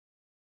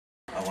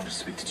I want to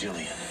speak to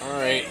Jillian. All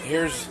right,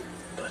 here's.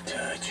 But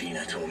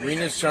Gina told me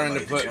Rena's trying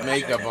to put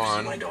makeup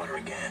on. My daughter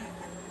again.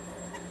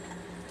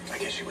 I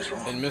guess she was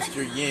wrong. And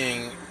Mr.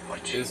 Ying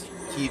is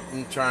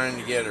keeping trying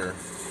to get her.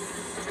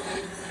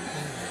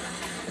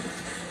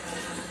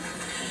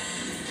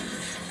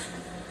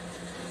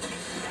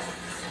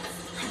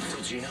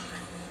 Tell Gina,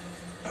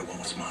 I want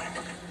what's mine.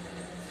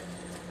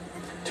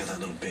 Tell that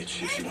little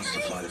bitch if she wants to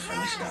fly to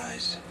friendly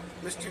skies.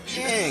 Mr.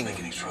 She better not Ying, make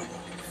any trouble.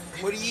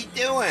 what are you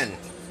doing?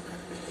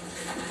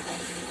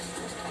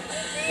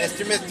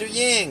 Mr.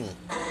 Ying.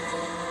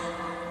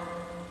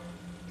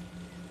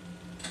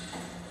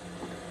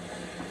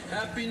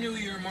 Happy New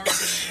Year,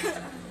 Marcus.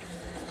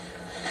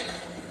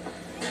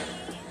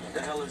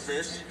 The hell is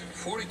this?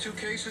 42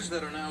 cases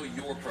that are now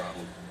your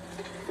problem.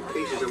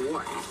 Cases of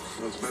what?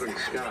 Well, it's better than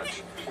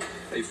scotch.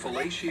 A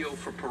fellatio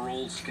for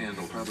parole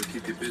scandal. Probably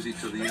keep you busy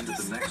till the end of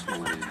the next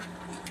millennium.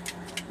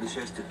 This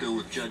has to do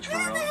with Judge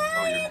Farrell.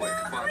 Oh, you're quick,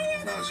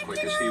 but not as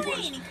quick as he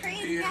was.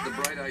 He had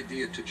the bright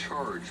idea to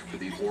charge for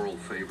the oral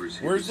favors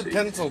he Where's the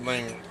received. pencil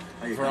thing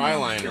for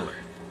eyeliner?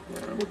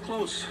 We're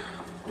close.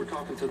 We're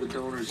talking to the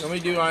donors. Let me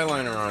do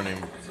eyeliner on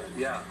him.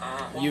 Yeah,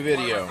 You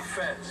video.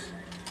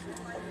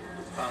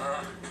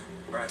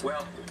 Right,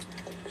 well,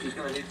 she's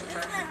gonna need the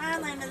fence.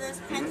 Eyeliner,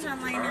 this pencil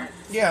liner.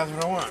 Yeah, that's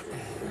what I want.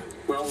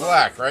 Well,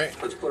 Black, right?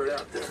 let's put it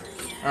out there.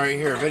 All right,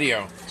 here,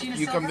 video.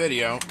 You come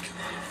video.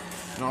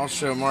 And I'll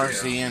show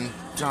Marcy and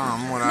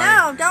Tom what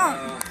No,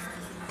 don't.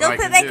 Don't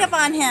put makeup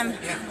on him.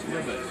 Yeah, a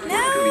little bit.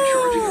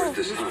 No.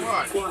 This time.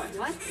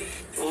 What?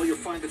 Oh, you'll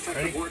find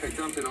detective work. I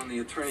dumped it on the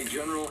Attorney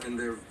General, and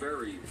they're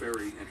very,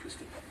 very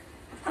interested.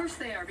 Of course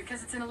they are,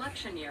 because it's an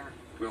election year.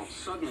 Well,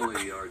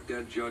 suddenly our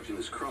dead judge and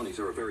his cronies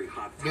are a very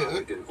hot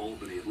topic in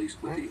Albany, at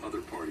least with the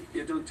other party.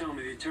 Yeah, don't tell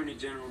me the Attorney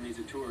General needs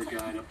a tour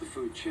guide up the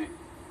food chain.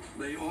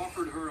 They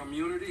offered her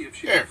immunity if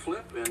she Here. could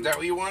flip, and Is that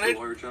what you wanted? the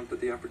lawyer jumped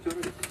at the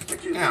opportunity. I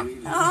can't Yeah.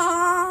 believe this.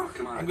 Aww. Oh,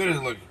 come on. I'm good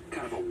at look.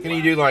 Kind of a Can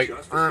you do like,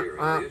 justice here,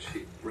 Elliot.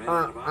 She ran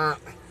out of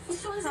options.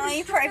 Oh,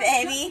 you poor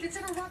baby. It's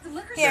in a rotten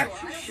liquor Here.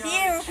 store. You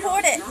didn't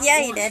record it. Yeah,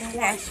 you did. Okay.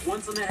 Twice.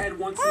 Once on the head,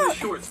 once in the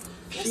shorts.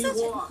 She such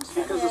a- walks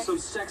because of some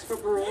sex for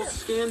parole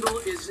scandal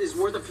is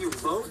worth a few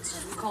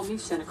votes. You call me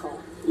cynical.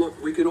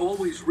 Look, we can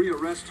always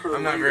rearrest her.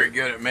 I'm not later. very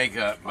good at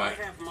makeup, I but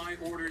have my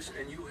orders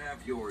and you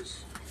have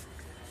yours.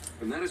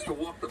 And that is to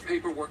walk the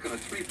paperwork on a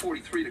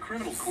 343 to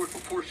criminal court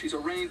before she's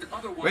arraigned.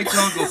 Otherwise, wait till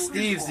Uncle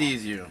Steve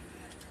sees you.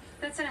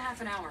 That's in a half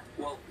an hour.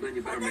 Well, then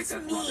you better What make does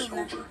that it Robert mean?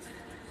 over.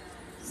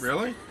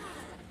 Really?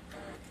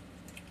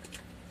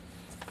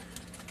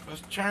 I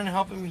was trying to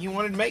help him. He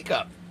wanted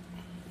makeup.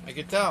 I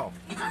could tell.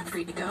 I'm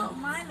free to go.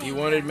 He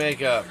wanted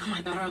makeup. Oh,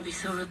 my daughter will be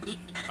so relieved.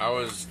 I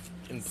was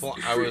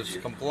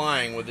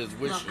complying with his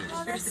wishes.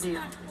 Here's the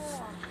deal.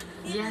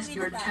 Yes,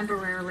 you're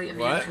temporarily immune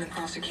What? from the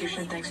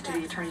prosecution thanks to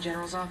the Attorney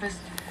General's office.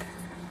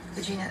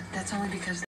 But Gina, that's only because